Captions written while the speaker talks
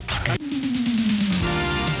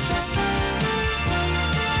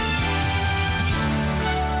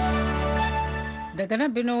Daga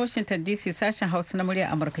nan birnin Washington DC sashen Hausa na murya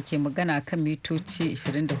Amurka ke magana kan mitoci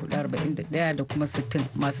 24,41 da kuma 60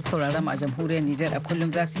 masu sauraron a jamhuriyar Nijar a kullum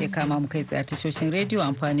za su iya kama mu kai tsaye tashoshin rediyo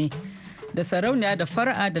amfani da sarauniya da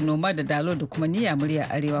fara'a da noma da dalo da kuma niyya murya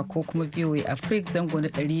arewa ko kuma VOA Africa zango na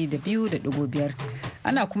 200.5.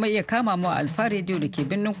 Ana kuma iya kama mu a Alfa rediyo da ke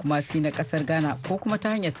birnin Kumasi na kasar Ghana ko kuma ta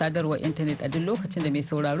hanyar sadarwar intanet a duk lokacin da mai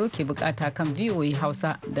sauraro ke bukata kan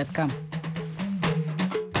voahausa.com.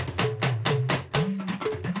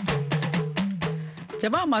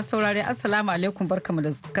 Jama'a masu saurare Assalamu alaikum barkamu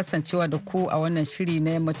da kasancewa da ku a wannan shiri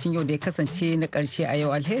na yammacin yau da ya kasance na karshe a yau.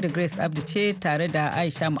 Alheri Grace Abdi ce tare da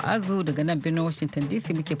Aisha Mu'azu daga nan birnin Washington DC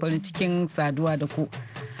muke farin cikin saduwa da ku.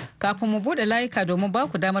 Kafin mu bude layuka domin ba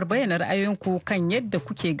ku damar bayyana ra'ayoyinku kan yadda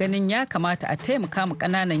kuke ganin ya kamata a taimaka mu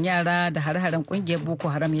kananan yara da hare-haren kungiyar Boko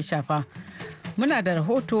Haram ya shafa. Muna da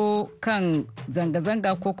rahoto kan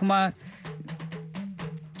zanga-zanga ko kuma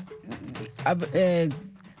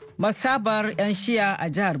masabar 'yan shiya a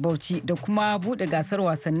jihar Bauchi da kuma bude gasar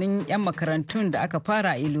wasannin 'yan makarantun da aka fara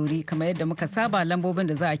a Ilori kamar yadda muka saba. Lambobin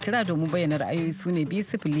da za a kira domin bayyana ra'ayoyi su ne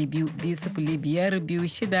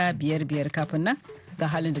 202-205-2655 kafin nan ga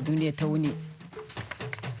halin da duniya ta wuni.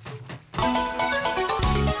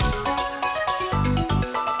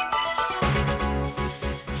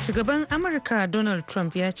 Shugaban Amurka Donald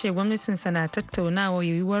Trump ya ce gwamnatinsa na tattaunawa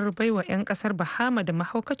yiwuwar baiwa 'yan kasar Bahama da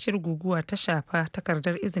mahaukaciyar guguwa ta shafa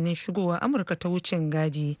takardar izinin shigowa Amurka ta wucin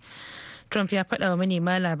gadi. Trump ya faɗa wa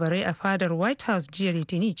manema labarai a fadar White House jiya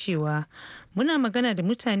Litinin cewa muna magana da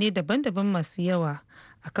mutane daban-daban masu yawa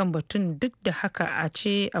akan batun, duk da haka a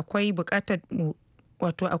ce akwai buƙatar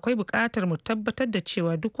mu tabbatar da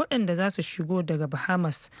cewa duk waɗanda za su shigo daga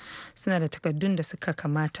Bahamas suna da takardun da suka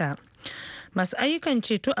kamata. Masu ayyukan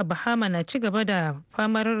ceto a Bahama na ci gaba da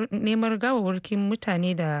famar neman gawarwakin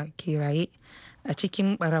mutane da ke raye a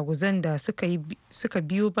cikin baraguzan da suka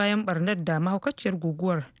biyo bayan barnar da mahaukaciyar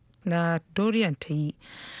guguwar na Dorian ta yi,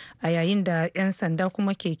 a yayin da 'yan sanda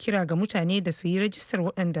kuma ke kira ga mutane da su yi rajistar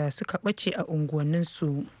waɗanda suka ɓace a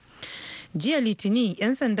unguwanninsu. Jiya Litinin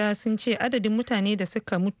 'yan sanda sun ce adadin mutane da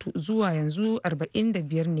suka mutu zuwa yanzu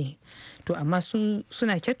 45 ne, to amma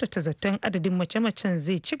suna kyautata zaton adadin mace-macen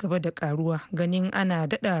zai ci gaba da karuwa ganin ana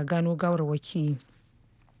dada gano gawarwaki.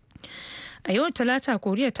 A yau Talata,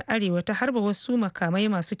 Koriya ta Arewa ta harba wasu makamai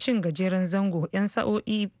masu cin gajeren zango 'yan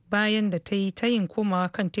sa'o'i bayan da ta yi tayin komawa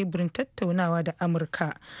kan teburin tattaunawa da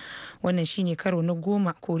Amurka. Wannan shine karo na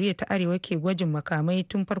 10 Koriya ta Arewa ke gwajin makamai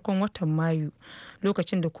tun farkon watan Mayu,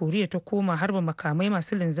 lokacin da Koriya ta koma harba makamai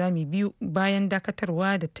masu linzami biyu bayan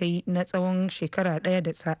dakatarwa da ta yi na tsawon shekara 1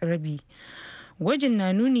 da rabi. Gwajin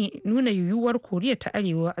na nuna yiwuwar Koriya ta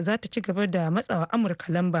Arewa za ta ci gaba da matsawa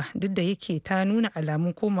Amurka lamba, duk da yake ta nuna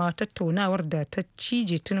alamun komawa tattaunawar da ta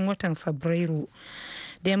cije tun watan Fabrairu.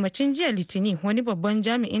 Da yammacin jiya Litinin, wani babban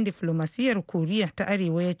jami'in diflomasiyyar Koriya ta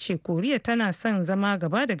Arewa ya ce Koriya tana son zama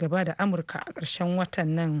gaba da gaba da Amurka a ƙarshen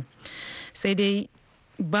watan nan. Sai dai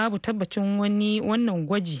babu tabbacin wannan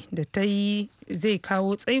gwaji da ta yi zai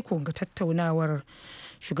kawo tsaiko ga tattaunawar.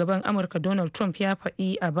 Shugaban Amurka Donald Trump ya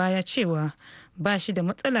faɗi a baya cewa ba shi da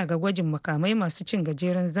matsala ga gwajin makamai masu cin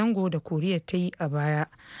gajeren zango da Koriya ta yi a baya,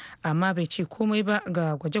 amma bai ce komai ba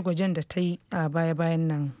ga gwaje-gwajen da ta yi a baya-bayan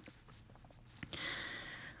nan.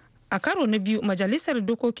 A karo na biyu, Majalisar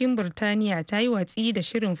Dokokin Birtaniya ta yi watsi da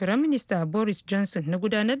shirin Firaminista Boris Johnson na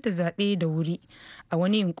gudanar da zaɓe da wuri, a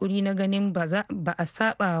wani yunkuri na ganin ba a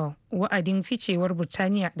saba wa'adin ficewar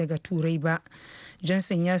Birtaniya daga Turai ba.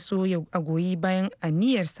 Johnson ya so ya goyi bayan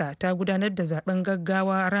aniyarsa ta gudanar da zaben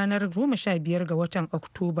gaggawa ranar 15 ga watan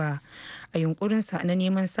Oktoba, a yunkurinsa na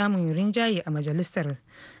neman samun rinjaye a majalisar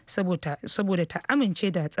saboda ta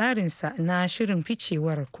amince da tsarinsa na shirin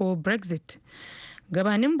ficewar ko Brexit.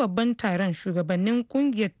 Gabanin babban taron shugabannin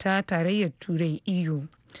kungiyar ta tarayyar Turai EU,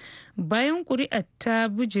 bayan kuri'ar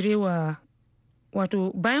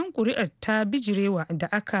ta bijirewa da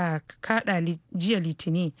aka kada jiya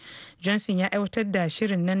Litinin, Johnson ya aiwatar da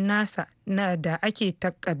shirin nan nasa da ake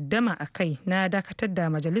takaddama a kai na dakatar da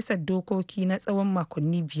majalisar dokoki na tsawon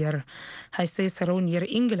makonni 5, har sai sarauniyar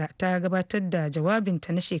Ingila ta gabatar da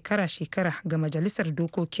jawabinta na shekara-shekara ga majalisar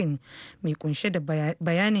dokokin, mai kunshe da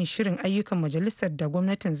bayanin shirin ayyukan majalisar da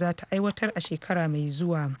gwamnatin za ta aiwatar a shekara mai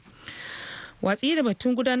zuwa. Watsi da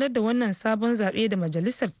batun gudanar da wannan sabon zaɓe da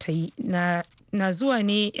majalisar ta yi na zuwa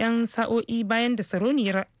ne 'yan sa'o'i bayan da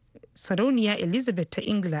sarauniya Elizabeth ta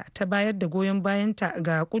Ingila ta bayar da goyon bayanta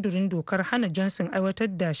ga kudurin dokar hana Johnson aiwatar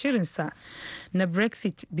da shirinsa na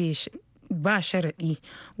Brexit ba sharaɗi,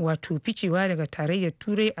 wato ficewa daga tarayyar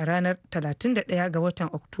Turai a ranar 31 ga watan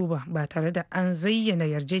Oktoba ba tare da an zayyana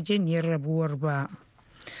yarjejeniyar rabuwar ba.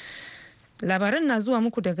 Labaran na zuwa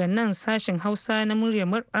muku daga nan sashen Hausa na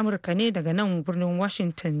muryar Amurka ne daga nan birnin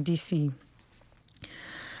Washington DC.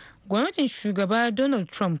 Gwamnatin shugaba Donald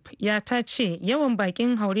Trump ya ta ce yawan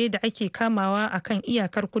bakin haure da ake kamawa a kan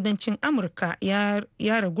iyakar kudancin Amurka ya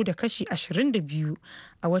ragu da kashi 22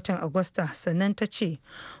 a watan Agusta, sannan ta ce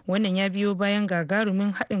wannan ya biyo bayan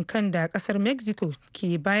gagarumin haɗin kan da ƙasar Mexico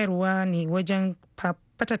ke bayarwa ne wajen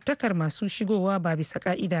fatattakar masu shigowa ba bisa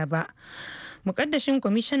ƙa'ida ba. Mukaddashin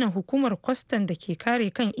kwamishinan hukumar kwastan da ke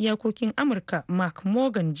kare kan iyakokin Amurka Mark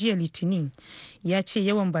Morgan jiya Litinin ya ce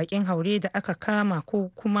yawan bakin haure da aka kama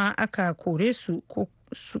ko kuma aka kore su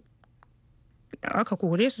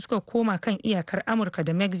suka koma kan iyakar Amurka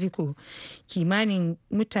da Mexico kimanin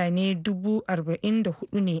mutane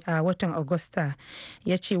 44,000 ne a watan Agusta.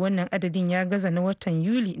 Ya ce wannan adadin ya gaza na watan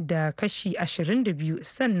Yuli da kashi 22,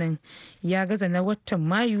 sannan ya gaza na watan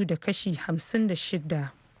Mayu da kashi 56.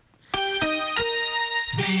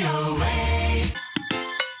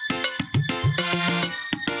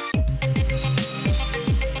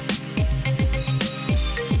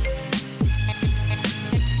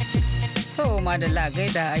 Madalla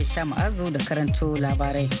gaida Aisha Ma'azu da karanto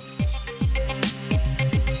labarai.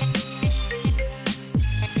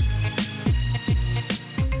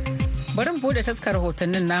 Barin bude taskar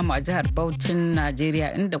rahotannin namu a jihar Bauchin,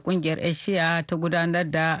 Najeriya, inda kungiyar Asia ta gudanar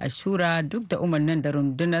da ashura duk da umarnin da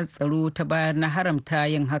rundunar tsaro ta bayar na haramta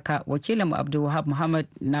yin haka. Wakilinmu Abdulwahab Muhammad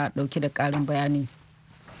na dauke da karin bayani.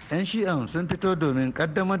 'Yan shi'an sun fito domin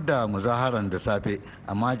kaddamar da muzaharan da safe,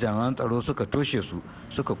 amma jami'an tsaro suka toshe su,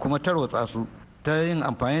 suka kuma tarwatsa su ta yin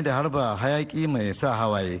amfani da harba hayaki mai sa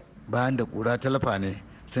hawaye. Bayan da kura ta lafa ne,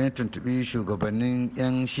 sun tuntubi shugabannin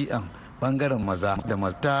 'yan shi'an bangaren maza da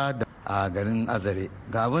mata a garin Azare.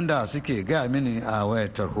 Ga abin da suke gaya mini a wayar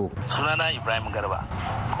tarho. Sunana Ibrahim Garba,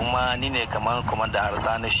 kuma ni ne kamar kwamandan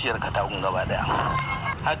harsa na shiyar Katakun gaba daya.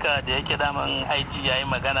 Haka da yake daman IG ya yi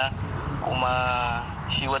magana, kuma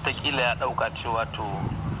shi watakila ya dauka cewa to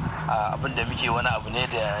abin da muke wani abu ne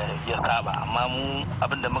da ya saba, amma mu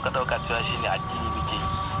abin da muka dauka cewa shine addini muke yi,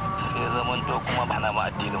 sai zaman to kuma ba na mu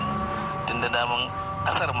addinin mu, tun da daman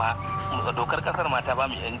kasar ma dokar kasar ma ta ba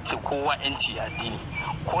mu yanci, kowa yanci addini,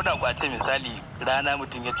 ko da kwace misali rana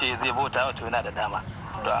mutum ya ce zai bauta wato yana da dama.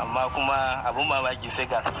 To amma kuma abun mamaki sai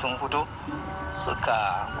ga su sun fito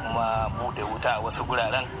suka kuma bude wuta a wasu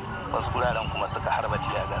guraren kuma suka harba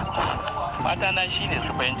tiyagas. Fata na shine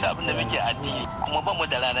su fahimci abin da muke addini, kuma ba mu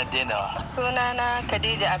da ranar dainawa. Sunana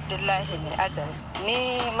Khadija Abdullahi ne Azare.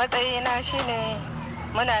 Ni matsayina shine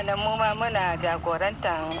muna nan mu ma muna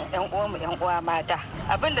jagorantar yan uwa mata.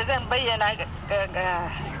 Abin da zan bayyana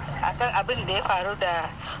akan abin da ya faru da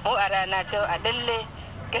mu a rana ta a lalle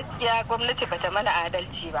gaskiya gwamnati bata mana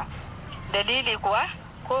adalci ba. Dalili kuwa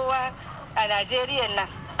kowa a Najeriya nan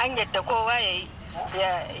an yadda kowa ya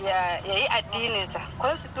yi addininsa.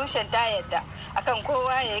 Constitution ta yadda akan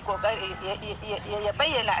kowa ya yi kokari ya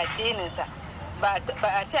bayyana addininsa, ba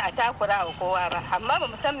a ce a takura wa kowa ba, amma ba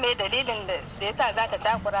mu san me dalilin da yasa za ta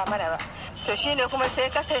takura mana ba. To shine kuma sai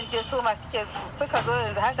kasance su masu suka zo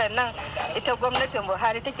yanzu hakan nan ita gwamnatin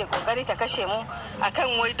Buhari take kokari ta kashe mu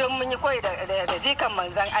akan wai don mun yi koyi da jikan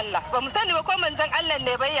manzon Allah. Ba mu sani ba ko manzon Allah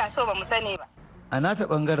ne bai ya so, ba mu sani ba. A nata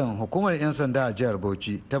bangaren hukumar 'yan sanda a jihar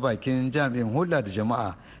Bauchi ta bakin jami'in hulɗa da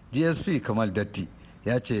jama'a GSP Kamal Datti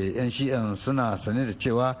ya ce 'yan shi'an suna sane da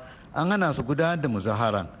cewa an hana su gudanar da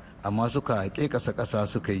muzaharan, amma suka ƙasa ƙasa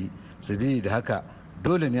suka yi, sabili da haka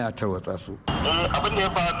dole ne a tarwatsa su. Abin da ya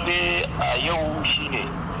faru ne a yau shine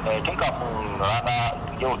tun kafin rana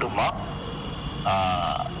yau din ma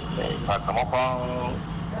sakamakon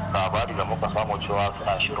labari da muka samu cewa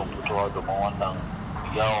suna shirin fitowa domin wannan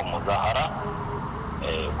yawon muzahara,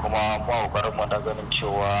 kuma ma'aukarin mu na ganin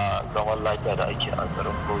cewa zaman lafiya da ake a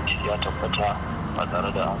garin Bauchi ya tabbata ba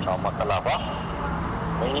tare da an samu matsala ba.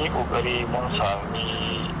 Mun yi kokari mun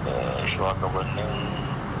sami shugabannin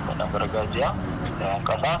na gargajiya da yan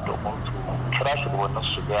kasa domin su kira shugabannin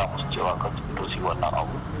su gaya musu cewa kan su fito su yi wannan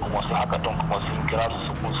abu, kuma su haka don kuma sun kira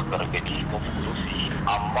su musu gargadi don su fito su yi,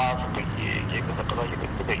 amma su take kasa ta zaki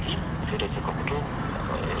da yi sai da suka fito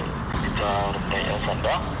ita da yan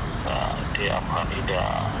sanda ta yi amfani da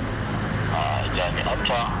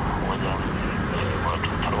jami'anta wajen wato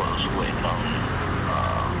tarwar su wa'annan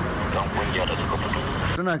yan kungiya da suka fito.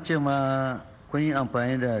 Suna ce ma kun yi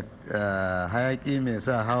amfani da hayaki mai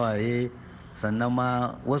sa hawaye, sannan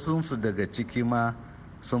ma wasu su daga ciki ma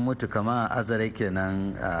sun mutu, kama a Azare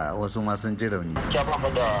kenan, wasu ma sun ji rauni. Ya ba mu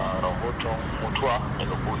da rahoton mutuwa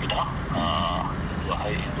daga ko'ina zuwa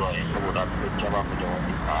yanzu, saboda ya ba mu da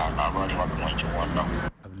wani labari makamancin wannan.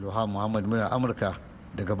 Abdulwahab Muhammad, muna Amurka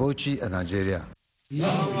daga Bauchi a Najeriya.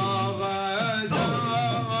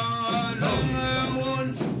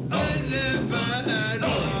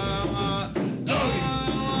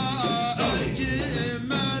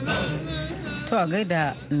 To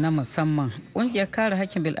gaida na musamman, ƙungiyar kare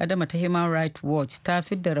hakkin bil'adama ta Human Rights Watch ta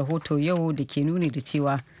fidda rahoto yau da ke nuni da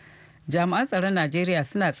cewa jami'an tsaron Najeriya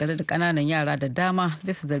suna tsare da ƙananan yara da dama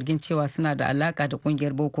bisa zargin cewa suna da alaka da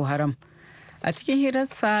ƙungiyar Boko Haram. A cikin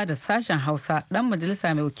hirarsa da sashen Hausa, ɗan majalisa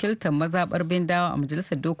mai wakiltar mazaɓar Bindawa a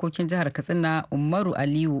majalisar dokokin jihar Katsina, Umaru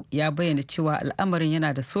Aliyu, ya bayyana cewa al'amarin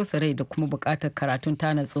yana da sosa rai da kuma buƙatar karatun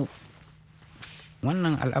ta natsu.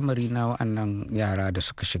 Wannan al'amari na wa'annan yara da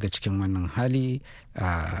suka shiga cikin wannan hali,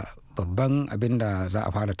 babban abin da za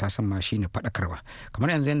a fara tasan ma shine faɗakarwa.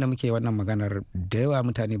 Kamar yanzu yadda muke wannan maganar, da yawa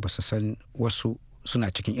mutane ba su san wasu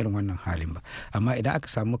suna cikin irin wannan halin ba, amma idan aka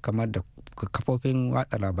samu kamar da kafofin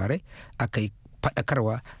watsa labarai aka yi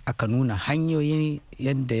faɗakarwa, aka nuna hanyoyin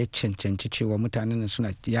yadda ya cancanci cewa mutanen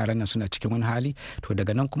yaran nan suna cikin wani hali, to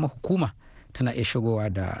daga nan kuma hukuma tana iya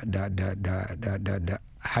shigowa da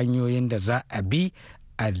hanyoyin da za a bi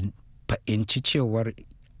a fahimci cewar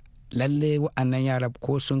lalle wa'annan yara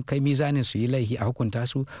ko sun kai mizanin su yi laifi a hukunta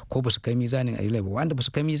su, ko ba su kai mizanin a yi laifi, wanda ba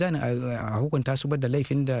su kai mizanin a hukunta su ba da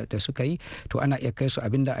laifin da suka yi, to ana iya kai su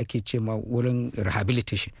abin da ake ce ma wurin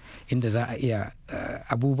rehabilitation, inda za a iya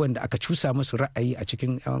abubuwan da aka cusa musu ra'ayi a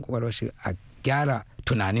cikin yawan kwakwalwarsu a gyara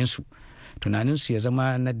tunaninsu ya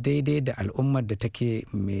zama na daidai da al'ummar da take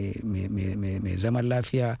mai zaman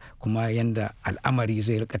lafiya, kuma yanda al'amari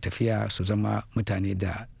zai rika tafiya su zama mutane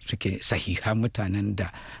da suke sahihan mutanen da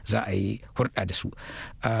za a yi hurɗa da su.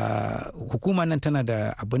 Hukuma nan tana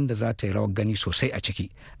da abin da za ta yi rawar gani sosai a ciki,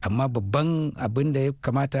 amma babban abin da ya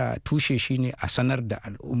kamata tushe shine a sanar da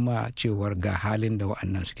al'umma cewar ga halin da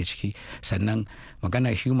wa'annan suke ciki. Sannan magana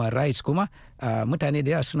human rights kuma, mutane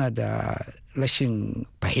da yawa suna da rashin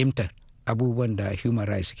fahimtar abubuwan da human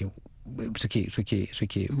rights suke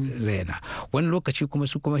zayyana. Wani lokaci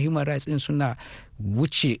kuma human rights din suna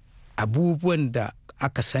wuce abubuwan da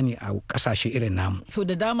aka sani a kasashe irin namu. So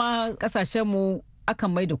da dama kasashen mu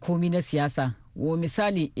akan mai da komi na siyasa. Wa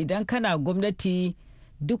misali, idan kana gwamnati,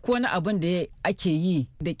 duk wani abin da ake yi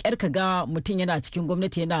da kyar ka ga mutum yana cikin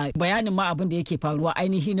gwamnati yana bayanin ma abin da yake faruwa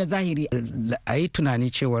ainihi na zahiri. A yi tunani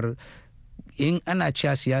cewar in ana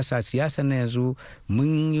cewa siyasa na yanzu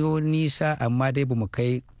mun yi nisa, amma dai ba mu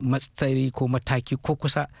kai matsayi ko mataki ko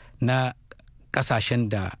kusa na kasashen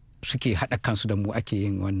da suke haɗa kansu da mu ake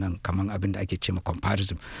yin wannan kaman abin da ake ce ma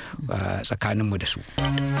comparison tsakaninmu da su.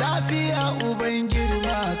 Lafiya uban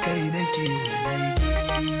girma kai nake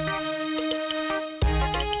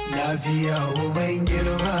lafiya uban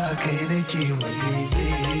girma kai nake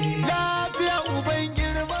lafiya uban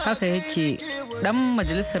girma. Haka yake dan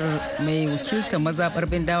majalisar mai wakiltar mazaɓar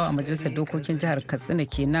Bindawa a majalisar dokokin jihar Katsina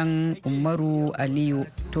kenan, Umaru Aliyu.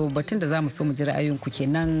 To batun da za mu so mu ji ra'ayinku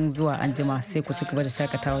kenan zuwa anjima, sai ku ci gaba da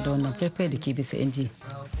shakatawa da wannan faifai da ke bisa inji.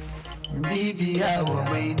 Bibiya wa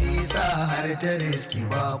mai nisa har ta riski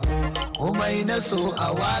bako, komai na so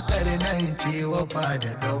a wakar nan ce wafa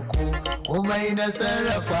da dauko, komai na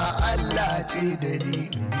sarrafa Allah ce da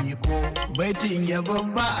ni in biko, baitin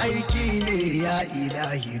yabon ba aiki ne ya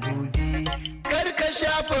ilahi dubi, karka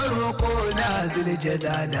shafa roko na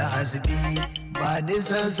ziljada da hasbi, ba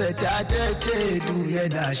nisansa ta ce du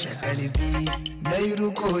yana shakalbi, nai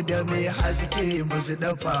ruko da mai haske musu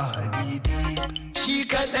dafa habibi, shi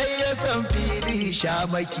kadai ya san fili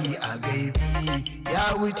shamaki a gaibi, ya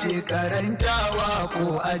wuce karantawa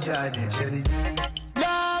ko aja da jirgi.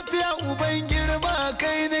 Lafiya uban girma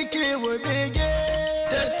kai nake wa bege,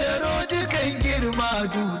 tattaro dukan girma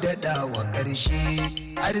dudada wa ƙarshe,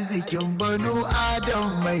 arzikin banu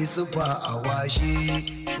adam mai sufa a washe,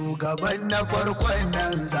 shugaban na farkon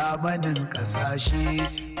nan zamanin ƙasashe,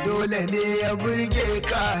 dole ne ya burge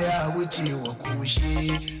kaya wuce wa kushe,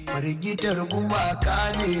 firgitar gumaka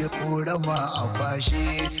ne korama a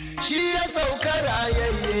kwashe, shi ya sauka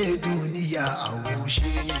rayayye duniya a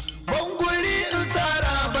gushe, banguri in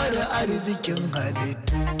tsara bar arzikin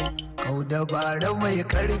halittu, kau dabara mai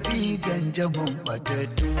karfi janjamin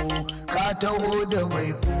fatattu, ka taho da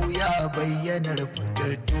mai kuya bayyanar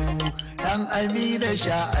fatattu, dan amina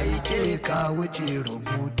sha aike ka wuce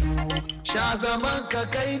rubutu, sha zaman ka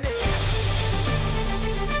kai ne.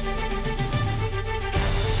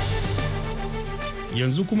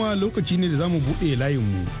 Yanzu kuma lokaci ne da za mu buɗe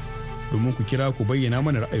layinmu domin ku kira ku bayyana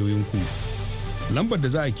mana ra'ayoyinku. Lambar da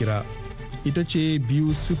za a kira ita ce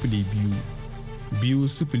 202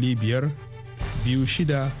 205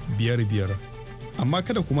 2655. Amma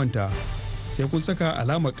kada ku manta, sai kun saka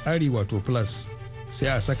alamar ƙari wato plus, sai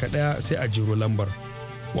a saka ɗaya sai a jiro lambar,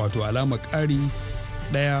 wato alamar ƙari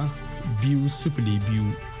 1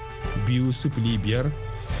 202 205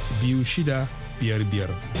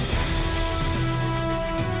 2655.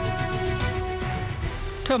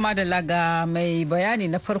 To madalla ga mai bayani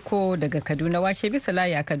na farko daga Kaduna, wake bisa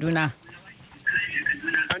layi a Kaduna.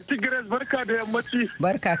 Anti Grace barka da yammaci.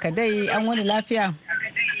 Barka ka dai, an wani lafiya?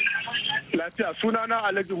 Lafiya, sunana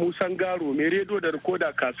Alhaji Musa Garo, mai rediyo da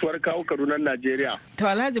rikoda kasuwar kawo Kaduna, Najeriya. To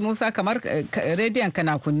Alhaji Musa, kamar rediyon ka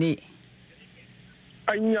na kunne.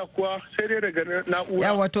 Anya kuwa sai dai daga na'ura.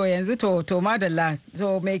 Yawa to yanzu to madalla,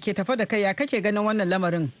 to me ke tafa da kai, ya kake ganin wannan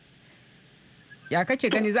lamarin? Ya kake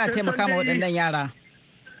gani za a taimaka ma waɗannan yara?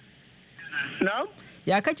 Na'am?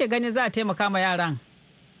 Ya kake gani za a taimaka ma yaran?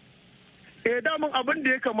 Daman abin da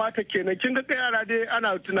ya kamata kenan, kin ga yara dai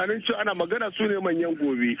ana tunanin cewa ana magana su ne manyan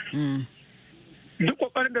gobe. Duk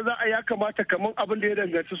kokarin da za a ya kamata kamar abin da ya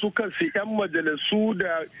danganci su kansu 'yan majalisu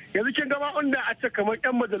da yanzu kin gama inda a ce kamar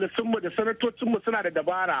 'yan majalisunmu da sanatocinmu suna da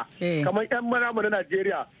dabara kamar 'yan manamu na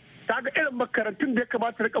Najeriya. Ta ga irin makarantun da ya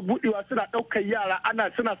kamata rika budewa suna ɗaukar yara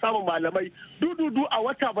suna samun malamai dududu a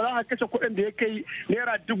wata ba za ka kashe kuɗin da ya kai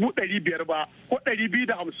naira 500 ba ko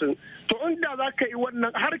 250. To inda za ka yi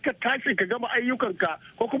wannan har ka tashi ka gama ayyukanka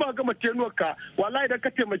ko kuma ka gama tenuwarka wallahi idan ka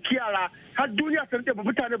taimaki yara har duniya ta rike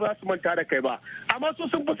mutane ba za su manta da kai ba. Amma su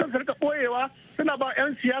sun fi son su rika ɓoyewa suna ba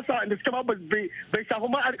 'yan siyasa da suka ma bai shafi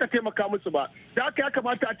ma a rika taimaka musu ba. Da haka ya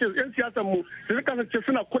kamata a ce 'yan siyasan mu su rika kasance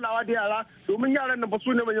suna kulawa da yara domin yaran nan ba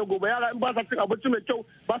su ne manyan gobe. Yara in ba sa cin abinci mai kyau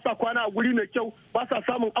ba sa kwana a guri mai kyau ba sa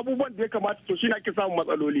samun abubuwan da ya kamata to shi ne ake samun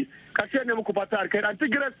matsaloli. Kashe ne muku fata alkai an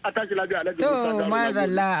tigires a tashi lafiya Alhaji Musa Garo. To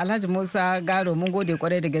madalla Alhaji Musa Garo mun gode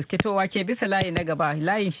kwarai da gaske. To wake bisa layi na gaba,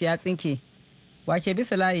 layin shi ya tsinke. Wake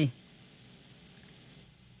bisa layi.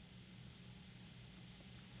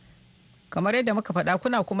 Kamar yadda muka faɗa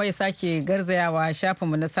kuna kuma ya sake garzayawa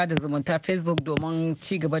shafinmu na sada zumunta Facebook domin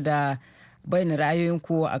ci gaba da bayyana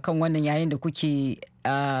ra'ayoyinku akan wannan yayin da kuke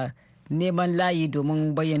neman layi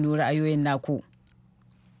domin bayyana ra'ayoyin naku.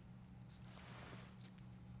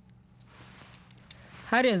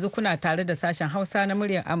 Har yanzu kuna tare da sashen Hausa na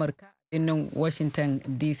muryar Amurka a birnin Washington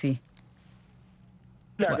DC.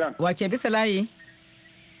 Wake bisa layi?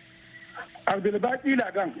 Abdulbaki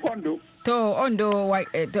Ladan, Ondo. To, Ondo,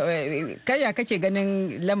 kai ya kake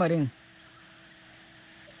ganin lamarin?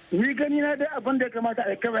 Ni gani na dai abin da ya kamata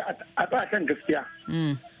a kawai a tsaya kan gaskiya.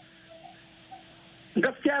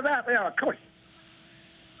 Gaskiya za a tsayawa kawai.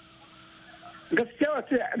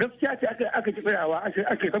 Gaskiya ce aka ci tsayawa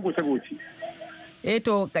ake sagoci.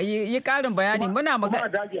 To yi karin bayani muna magana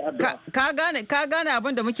ka gane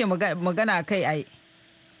abin da muke magana kai ai.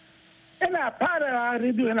 Ina fara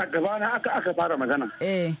rediyo yana gabana aka fara magana.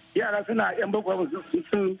 Yara suna yan bakwai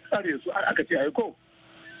sun tsare su aka ce ai ko.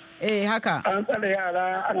 Haka. An tsare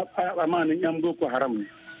yara ana tsammanin yan boko haram ne.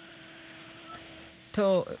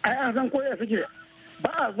 To. Ai an san koya suke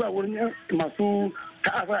ba a zuwa wurin masu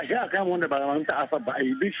ta'afa shi a kama wanda ba masu ta'afa ba a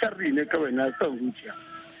yi duk sharri ne kawai na son zuciya.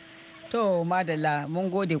 To madalla mun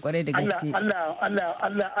gode kwarai da gaske.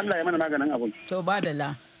 Allah ya mana maganin abin. To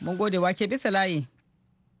madalla mun gode wake bisa layi.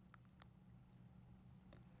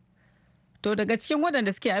 To daga cikin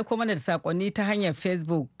waɗanda suke aiko mana da sakonni ta hanyar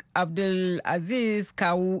Facebook, Abdulaziz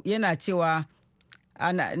Kawu yana cewa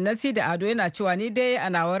Nasi da Ado yana cewa ni dai a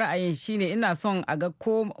nawa ra'ayin shine ina son a ga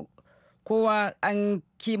kowa an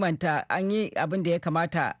kimanta an yi abin da ya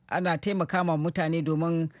kamata ana taimaka ma mutane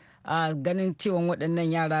domin ganin cewa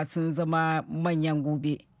waɗannan yara sun zama manyan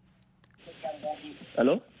gobe.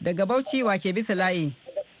 Hello? Daga Bauchi wa ke bisa layi?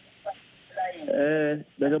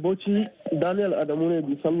 Daga Bauchi Daniel Adamu ne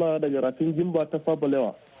Bisalla daga Rafin Gimba ta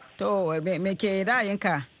Fabalewa. To me ke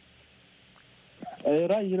ra'ayinka?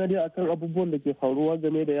 Ra'ayi na dai akan abubuwan da ke faruwa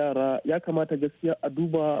game da yara ya kamata gaskiya a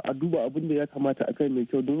duba abin da ya kamata akai mai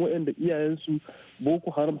kyau don waɗanda iyayensu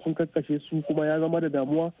Boko Haram sun kakkashe su kuma ya zama da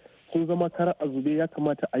damuwa sun zama kara a zube ya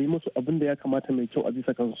kamata a yi musu abin da ya kamata mai kyau a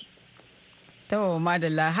bisa kansu. To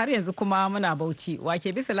madalla har yanzu kuma muna Bauchi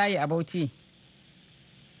wake bisa layi a Bauchi.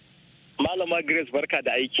 Malama Grace barka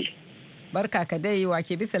da aiki. Barka ka dai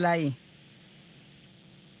wake bisa layi.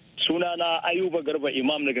 Sunana Ayuba Garba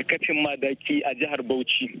Imam daga kafin madaki a jihar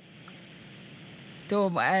Bauchi. To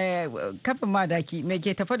kafin madaki me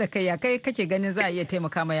ke tafa da kai ya kai kake ganin za a iya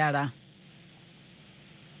taimaka ma yara?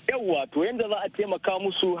 Yawwa to yanda za a taimaka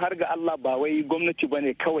musu har ga Allah ba wai gwamnati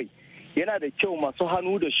bane kawai. Yana da kyau masu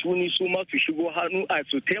hannu da shuni su ma su shigo hannu a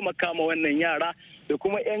su taimaka ma wannan yara da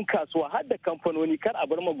kuma 'yan kasuwa har da kamfanoni kar a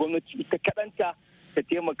bar ma gwamnati ita kadanta ta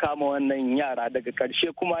taimaka ma wannan yara. Daga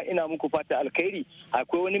karshe kuma ina muku fata alkhairi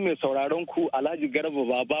akwai wani mai sauraron ku Alhaji Garba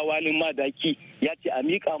Baba Walin Madaki ya ce a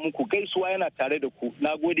mika muku gaisuwa yana tare da ku.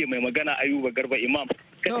 Na gode mai magana Ayuba Garba Imam.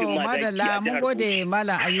 To madalla mun gode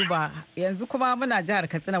Malam Ayuba yanzu kuma muna jihar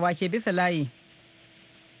Katsina wake bisa layi.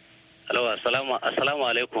 Assalamu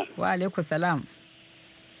alaikum. Wa alaikum salam.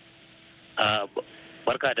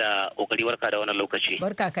 Barka da kokari, barka da wannan lokaci.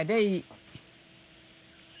 Barka ka dai.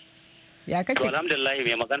 Ya kake? To alhamdulillah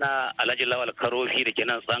mai magana Alhaji Lawal Karofi da ke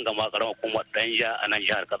nan tsanga ma karamar kuma Danja a nan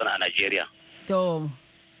jihar Katsina a Najeriya. To.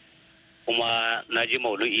 Kuma na ji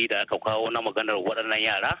maulu'i da aka kawo na maganar waɗannan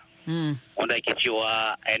yara. Wanda ake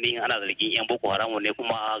cewa ainihin ana zargin 'yan Boko Haram ne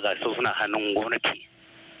kuma ga su suna hannun gwamnati.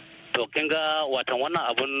 To kin ga watan wannan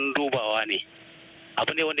abun dubawa ne.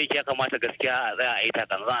 Abu ne wanda yake ya kamata gaskiya a tsaya a yi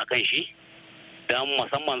takanzan a kan shi. Dan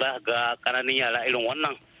musamman za ka ga ƙananan yara irin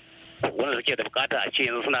wannan wanda suke da bukata a ce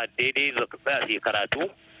yanzu suna daidai da tsaya su yi karatu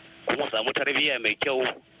kuma samu tarbiyya mai kyau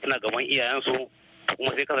suna gaban iyayensu kuma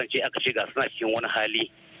sai kasance aka ce ga suna cikin wani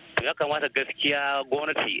hali. To ya kamata gaskiya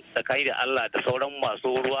gwamnati tsakani da Allah da sauran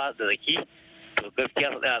masu ruwa da zaki to gaskiya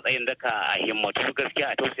su tsaya tsayin daka a himmatu gaskiya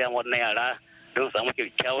a tausaya wannan yara don samu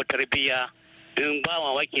kyakkyawar tarbiyya don ba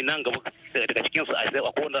mamaki nan gaba daga cikin su a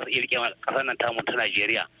akwai wanda su iya rike kasar nan tamu ta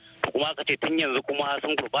Najeriya kuma aka ce tun yanzu kuma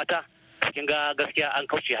sun gurbata cikin ga gaskiya an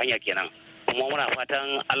kauce hanya kenan kuma muna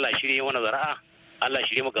fatan Allah shirye mana zara'a Allah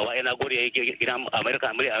shirye mu gaba ina gode yake gidan America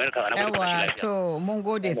na gode lafiya. To mun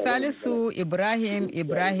gode Salisu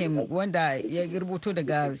Ibrahim wanda ya rubuto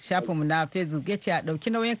daga shafinmu na Facebook ya ce a dauki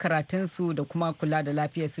nauyin karatun su da kuma kula da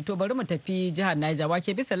lafiyar su. To bari mu tafi jihar Niger,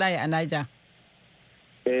 wake bisa layi a Niger.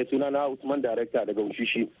 Sunana Usman Director daga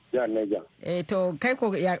Ushishi jihar Niger. To kai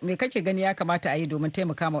ko me kake gani ya kamata a yi domin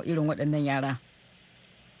taimaka ma irin waɗannan yara?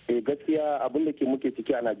 Gaskiya abin da muke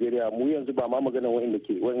ciki a Najeriya mu yanzu ba ma magana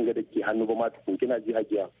wa'inda da ke hannu ba ma tukun kina ji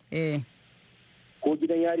hajiya. Ko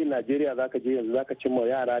gidan yari Najeriya zaka je yanzu zaka cimma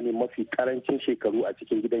yara ne mafi karancin shekaru a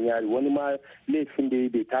cikin gidan yari wani ma laifin da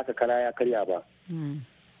bai taka kara ya karya ba.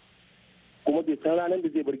 Kuma bai san ranar da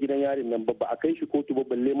zai bar gidan yarin nan ba a kai shi kotu ba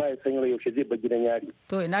balle ma ya san yaushe zai bar gidan yari.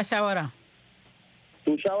 To ina shawara?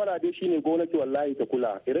 To shawara dai shine gwamnati wallahi ta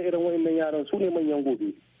kula ire-iren wa'innan yaran su ne manyan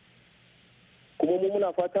gobe. Kuma mu muna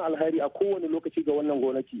fatan alheri a kowane lokaci ga wannan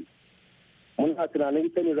gwamnati muna tunanin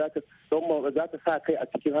ita ne za ta sa kai a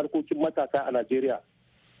cikin harkokin matasa a Najeriya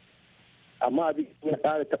amma abin ya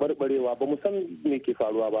ƙara taɓarɓarewa ba mu san me ke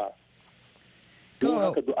faruwa ba.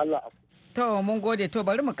 To mun gode to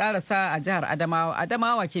bari mu ƙarasa a jihar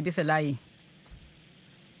Adamawa ke bisa layi.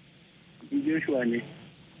 Joshua ne.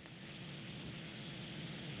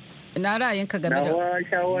 Ina ra'ayinka game da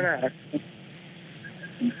shawara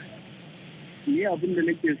ni abin da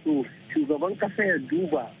nake so shugaban kasa ya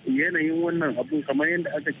duba yanayin wannan abun kamar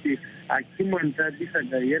yadda aka ce a kimanta bisa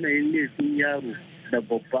ga yanayin laifin yaro da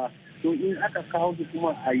babba to in aka kawo su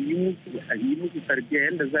kuma a yi musu tarbiyya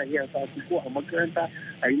yadda za a iya sa su ko a makaranta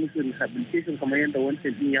a yi musu rehabilitation kamar yadda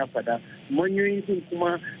wancan din ya faɗa manyoyin sun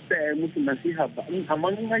kuma sai a yi musu nasiha ba amma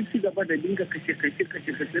in an ci gaba da dinga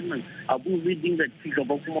kashe nan abu zai dinga ci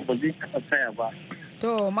gaba kuma ba zai taɓa tsaya ba.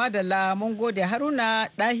 To madalla mun gode. Haruna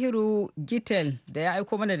Dahiru Gitel da ya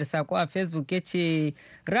aiko mana da sako a Facebook ya ce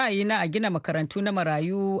ra'ayina a gina makarantu na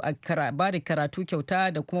marayu a ba da karatu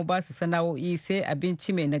kyauta da kuma ba su sana'o'i sai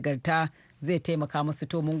abinci mai nagarta zai taimaka musu.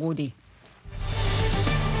 To mun gode.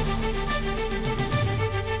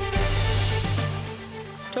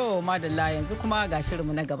 To madalla yanzu kuma ga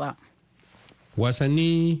shirinmu na gaba.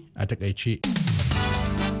 Wasanni a takaice.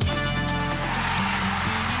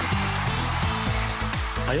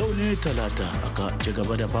 A yau ne talata aka ci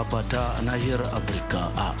gaba da fafata a nahiyar Afirka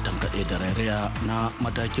a tankaɗe da rairaya na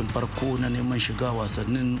matakin farko na neman shiga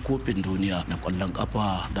wasannin kofin duniya na ƙwallon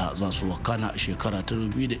ƙafa da za su wakana a shekara ta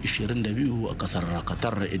 2022 a ƙasar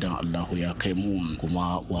Qatar idan Allahu ya kai mu.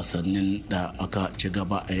 Kuma wasannin da aka ci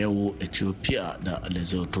gaba a yau Ethiopia da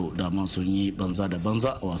Lesotho daman sun yi banza da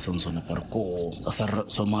banza a wasan su na farko. Ƙasar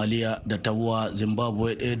Somalia da tawa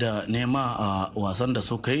Zimbabwe ɗaya da nema a wasan da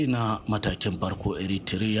suka yi na matakin farko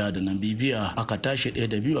Eritrea da Namibia aka tashi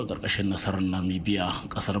 1-2 a ƙarƙashin nasarar Namibia.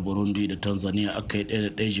 Ƙasar Burundi da Tanzania aka yi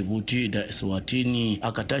 1-1, Djibouti da Eswatini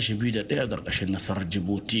aka tashi 2-1 a ƙarƙashin nasarar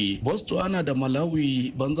Djibouti. Botswana da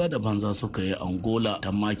Malawi banza da banza suka yi Angola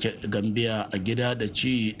ta make Gambia a gida da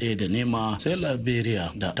ci 1-0 sai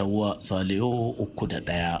Liberia da tawa Saliyo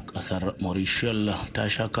 3-1. Ƙasar Mauritius ta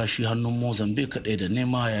sha kashi hannun Mozambique 1-0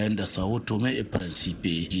 yayin da Sao Tome e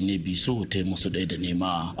Principe Guinea Bissau ta yi musu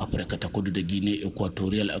 1-0. Afirka ta Kudu da Guinea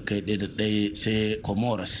Equatorial aka yi 1-1 sai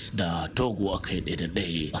Comoros da Togo aka yi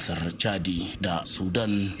 1-1. Kasar Chadi da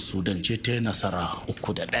Sudan ce ta nasara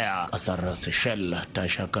 3-1. Kasar Seychelles ta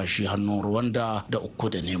sha kashi hannun Rwanda da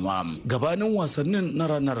 3-0. Gabanin wasannin na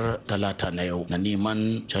ranar Talata na yau na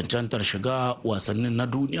neman cancantar shiga wasannin na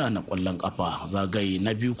duniya na kwallon kafa zagaye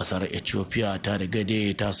na biyu, kasar Ethiopia ta riga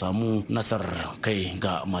ta samu nasarar kai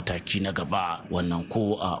ga mataki na gaba, wannan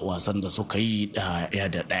ko a wasan da suka yi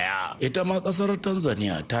 1-1. Ita ma kasar Tanzania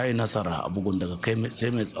Birtaniya ta yi nasara a bugun daga kai sai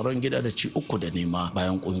mai tsaron gida da ci 3-0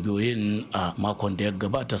 bayan kungiyoyin a makon da ya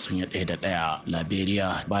gabata sun yi 1-1.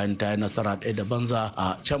 Liberia bayan ta yi nasara 1-0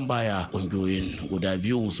 a can baya, kungiyoyin guda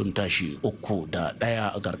biyu sun tashi 3-1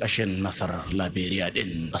 a karkashin nasarar Liberia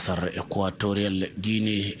din. Kasar Equatorial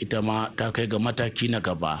Guinea ita ma ta kai ga mataki na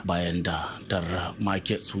gaba bayan da tar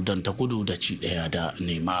make Sudan ta kudu da ci 1-0.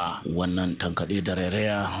 Wannan tankaɗe da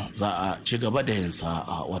rairaya za a ci gaba da yinsa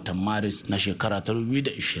a watan Maris na shekara ta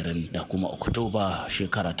 2020 da kuma Oktoba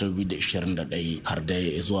shekara ta 2021. Har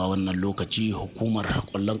dai zuwa wannan lokaci hukumar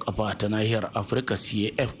kwallon kafa ta nahiyar Afirka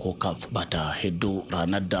CAF ko CAF ba ta hiddo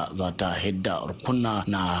ranar da za ta hidda rukunna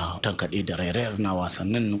na tankaɗe da rairayar na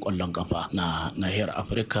wasannin kwallon kafa na nahiyar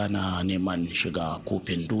Afirka na neman shiga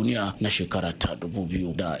kofin duniya na shekara ta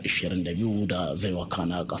 2022 da zai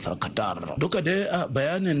wakana kasar Qatar. Duka dai a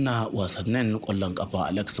bayanin na wasannin kwallon kafa,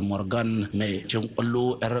 Alex Morgan mai cin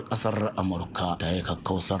kwallo 'yar kasar Amurka da ya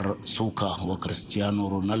kakkausar suka wa Cristiano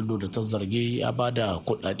Ronaldo da ta zarge ya bada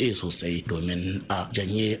kuɗaɗe sosai domin a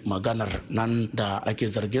janye maganar nan da ake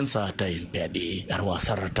zarginsa ta yin fyaɗe. 'Yar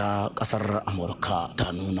wasar ta kasar Amurka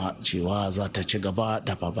ta nuna cewa za ta ci gaba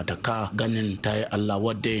da fafataka ganin ta yi Allah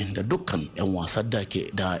wadde da dukkan 'yan wasan da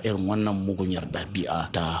ke da irin wannan mugunyar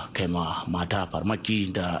ɗabi'a da kai ma mata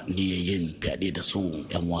farmaki da niyayin fyaɗe da su.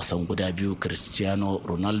 'Yan wasan guda biyu Cristiano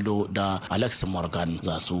Ronaldo da Alex Morgan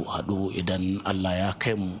za su haɗu idan Allah ya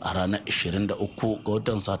kai mu a ranar 23 ga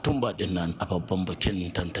watan Satumba din nan a babban bikin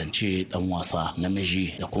tantance dan wasa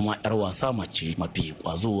namiji da kuma 'yar wasa mace mafi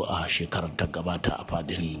kwazo a shekarar ta gabata a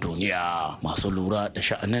fadin duniya. Masu lura da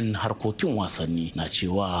sha'anin harkokin wasanni na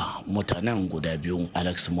cewa mutanen guda biyu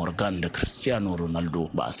Alex Morgan da Cristiano Ronaldo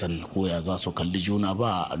ba a san koya za su kalli juna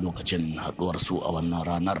ba a lokacin haɗuwar su a wannan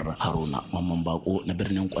ranar. Haruna Mamman Bako na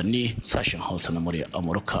birnin Kwanne, sashen Hausa na murya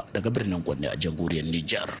Amurka daga birnin Kwanne a jamhuriyar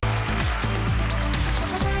Nijar.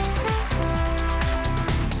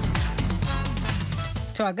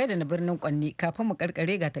 To a gaida na birnin Kwanne, kafin mu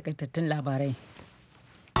karkare ga takaitattun labarai.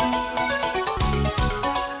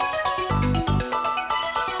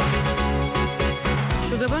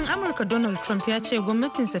 Shugaban Amurka Donald Trump ya ce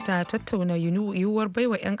gwamnatinsa ta tattauna yiwuwar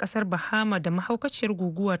baiwa 'yan kasar Bahama da mahaukaciyar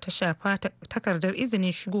guguwa ta shafa takardar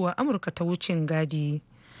izinin shigowa Amurka ta wucin gadi.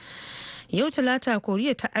 Yau Talata,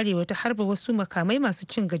 Koriya ta Arewa ta harba wasu makamai masu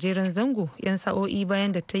cin gajeren zango 'yan sa'o'i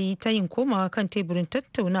bayan da ta yi tayin komawa kan teburin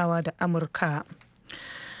tattaunawa da Amurka.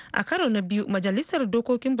 A karo na biyu, Majalisar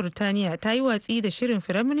Dokokin Birtaniya ta yi watsi da shirin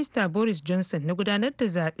Firaminista Boris Johnson na gudanar da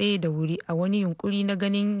zaɓe da wuri a wani yunkuri na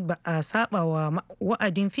ganin ba a saba wa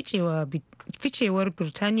wa'adin ficewar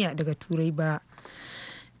Birtaniya daga Turai ba.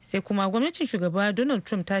 Sai kuma gwamnatin shugaba Donald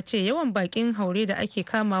Trump ta ce yawan bakin haure da ake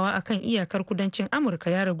kamawa akan iyakar kudancin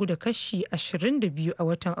Amurka ya ragu da kashi 22 a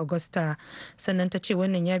watan Agusta. Sannan ta ce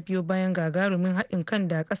wannan ya biyo bayan gagarumin haɗin kan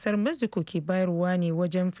da ƙasar Mexico ke bayarwa ne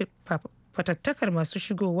wajen fatattakar masu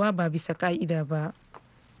shigowa ba bisa ka'ida ba.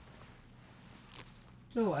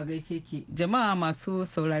 To a gaishe ki jama'a masu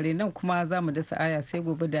saurare, nan kuma za mu dasa aya sai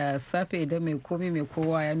gobe da safe idan mai komi mai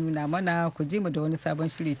kowa ya nuna mana ku ji mu da wani sabon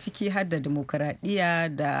shiri ciki har da demokaradiyya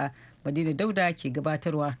da Madina Dauda ke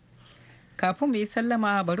gabatarwa. Kafin mu yi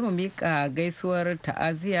sallama bari mu mika gaisuwar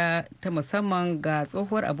ta'aziya ta musamman ga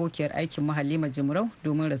tsohuwar abokiyar aikin Halima Jimrau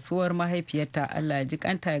domin rasuwar mahaifiyarta. Allah ya ji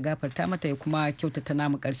kanta ya gafarta mata ya kuma kyautata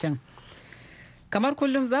namu karshen. Kamar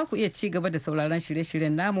kullum za ku iya ci gaba da sauraron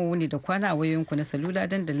shirye-shiryen namu wuni da kwana a wayoyinku na salula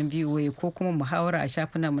dandalin VOA ko kuma muhawara a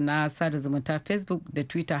shafinanmu na sada zumunta Facebook da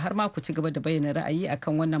Twitter, har ma ku ci gaba da bayyana ra'ayi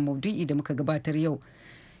akan wannan maudu'i da muka gabatar yau.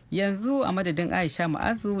 Yanzu a madadin Aisha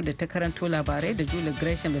Ma'azu da ta karanto labarai da Julia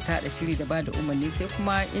Gresham da ta haɗa shiri da bada umarni, sai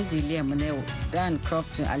kuma injiniyan mu na yau Dan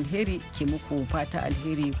Crofton, alheri ke muku fata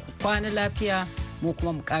alheri, ku kwana lafiya mu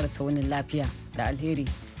kuma mu ƙarasa wani lafiya da alheri.